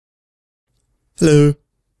Hello.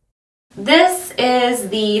 This is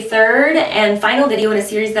the third and final video in a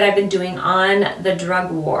series that I've been doing on the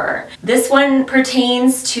drug war. This one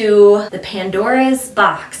pertains to the Pandora's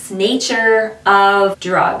box, nature of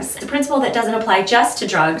drugs. It's a principle that doesn't apply just to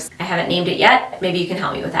drugs. I haven't named it yet. Maybe you can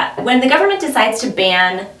help me with that. When the government decides to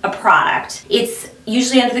ban a product, it's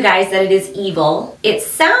usually under the guise that it is evil. It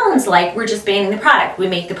sounds like we're just banning the product. We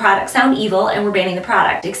make the product sound evil and we're banning the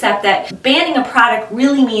product, except that banning a product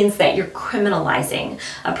really means that you're criminalizing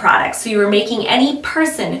a product. So you are making any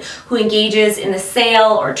person who engages in the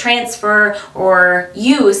sale or transfer or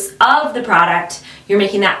use of the product, you're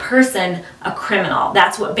making that person a criminal.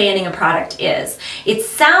 That's what banning a product is. It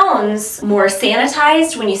sounds more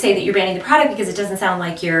sanitized when you say that you're banning the product because it doesn't sound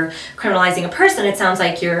like you're criminalizing a person. It sounds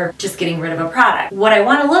like you're just getting rid of a product. What I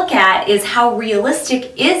want to look at is how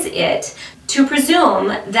realistic is it to presume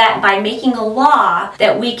that by making a law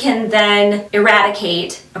that we can then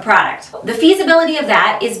eradicate a product. The feasibility of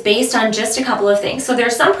that is based on just a couple of things. So there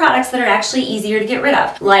are some products that are actually easier to get rid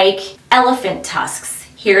of, like elephant tusks.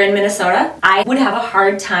 Here in Minnesota, I would have a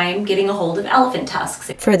hard time getting a hold of elephant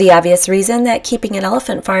tusks. For the obvious reason that keeping an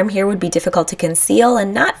elephant farm here would be difficult to conceal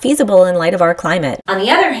and not feasible in light of our climate. On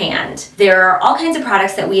the other hand, there are all kinds of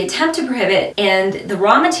products that we attempt to prohibit and the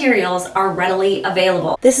raw materials are readily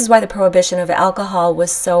available. This is why the prohibition of alcohol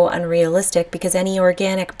was so unrealistic, because any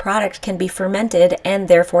organic product can be fermented and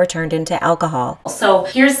therefore turned into alcohol. So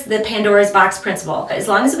here's the Pandora's box principle. As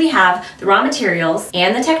long as we have the raw materials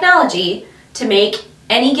and the technology to make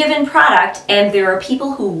any given product, and there are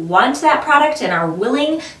people who want that product and are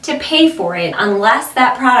willing to pay for it, unless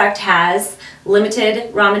that product has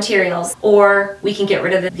limited raw materials, or we can get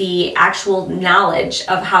rid of the actual knowledge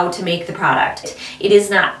of how to make the product. It is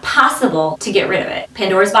not possible to get rid of it.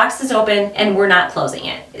 Pandora's box is open and we're not closing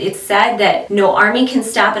it. It's said that no army can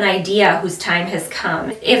stop an idea whose time has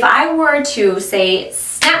come. If I were to say,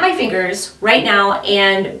 snap my fingers right now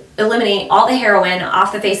and eliminate all the heroin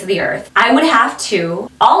off the face of the earth, I would have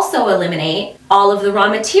to also eliminate all of the raw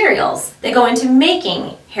materials that go into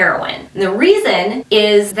making heroin. And the reason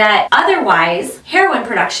is that otherwise heroin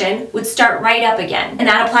production would start right up again. And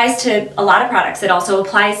that applies to a lot of products. It also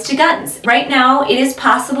applies to guns. Right now, it is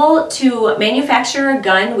possible to manufacture a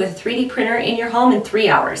gun with a 3D printer in your home in 3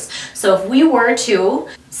 hours. So if we were to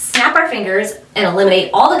snap our fingers and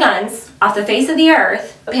eliminate all the guns off the face of the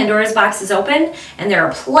earth, Pandora's box is open and there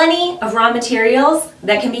are plenty of raw materials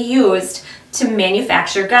that can be used to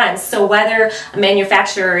manufacture guns. So whether a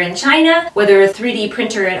manufacturer in China, whether a 3D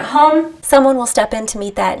printer at home, someone will step in to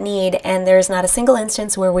meet that need, and there's not a single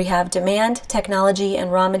instance where we have demand, technology,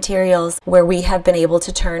 and raw materials where we have been able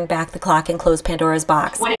to turn back the clock and close Pandora's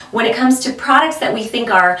box. When it comes to products that we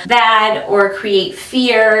think are bad or create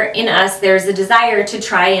fear in us, there's a desire to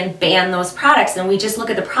try and ban those products, and we just look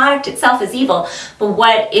at the product itself as evil. But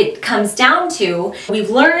what it comes down to, we've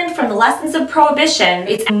learned from the lessons of prohibition,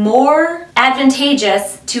 it's more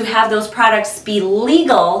advantageous to have those products be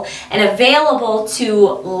legal and available to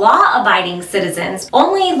law-abiding citizens.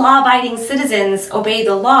 Only law-abiding citizens obey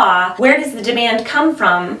the law. Where does the demand come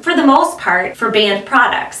from, for the most part, for banned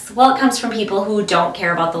products? Well, it comes from people who don't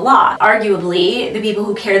care about the law. Arguably, the people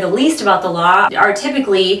who care the least about the law are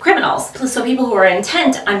typically criminals. So people who are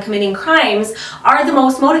intent on committing crimes are the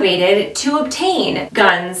most motivated to obtain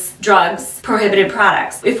guns, drugs, prohibited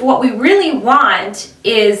products. If what we really want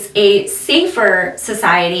is a safer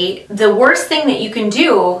society, the worst thing that you can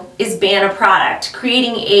do is ban a product.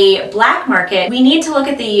 Creating a black market, we need to look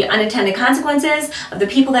at the unintended consequences of the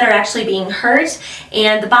people that are actually being hurt,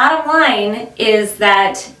 and the bottom line is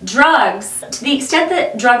that drugs, to the extent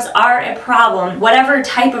that drugs are a problem, whatever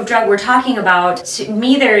type of drug we're talking about, to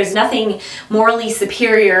me there is nothing morally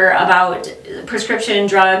superior about prescription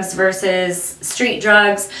drugs versus street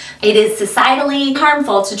drugs. It is societally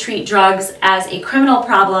harmful to treat drugs as a criminal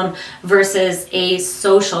problem versus a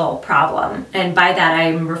social problem, and by that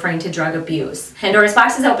I'm referring to drug abuse. Pandora's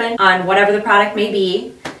box is open on whatever the product may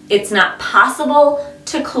be. It's not possible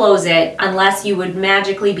to close it unless you would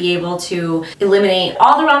magically be able to eliminate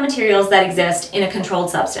all the raw materials that exist in a controlled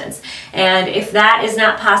substance. And if that is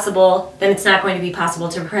not possible, then it's not going to be possible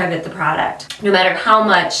to prohibit the product, no matter how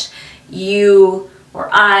much you or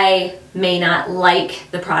I may not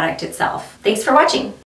like the product itself. Thanks for watching.